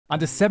On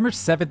December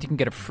 7th, you can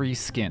get a free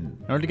skin.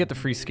 In order to get the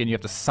free skin, you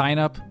have to sign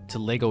up to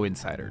LEGO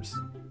Insiders.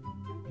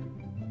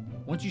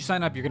 Once you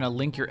sign up, you're going to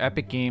link your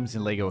Epic Games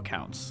and LEGO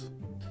accounts.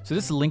 So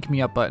this link me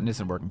up button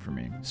isn't working for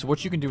me. So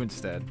what you can do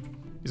instead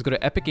is go to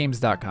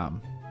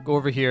epicgames.com. Go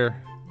over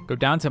here, go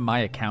down to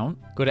my account,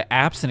 go to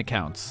apps and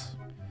accounts.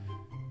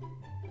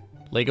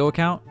 LEGO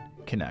account,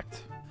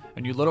 connect.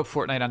 When you load up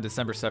Fortnite on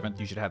December 7th,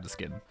 you should have the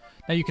skin.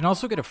 Now you can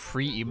also get a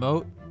free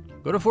emote.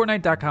 Go to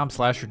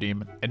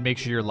fortnite.com/redeem and make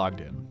sure you're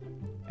logged in.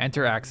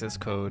 Enter access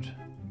code.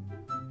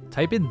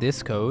 Type in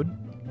this code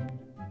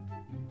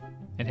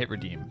and hit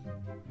redeem.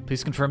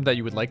 Please confirm that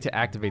you would like to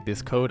activate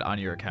this code on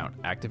your account.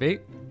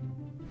 Activate.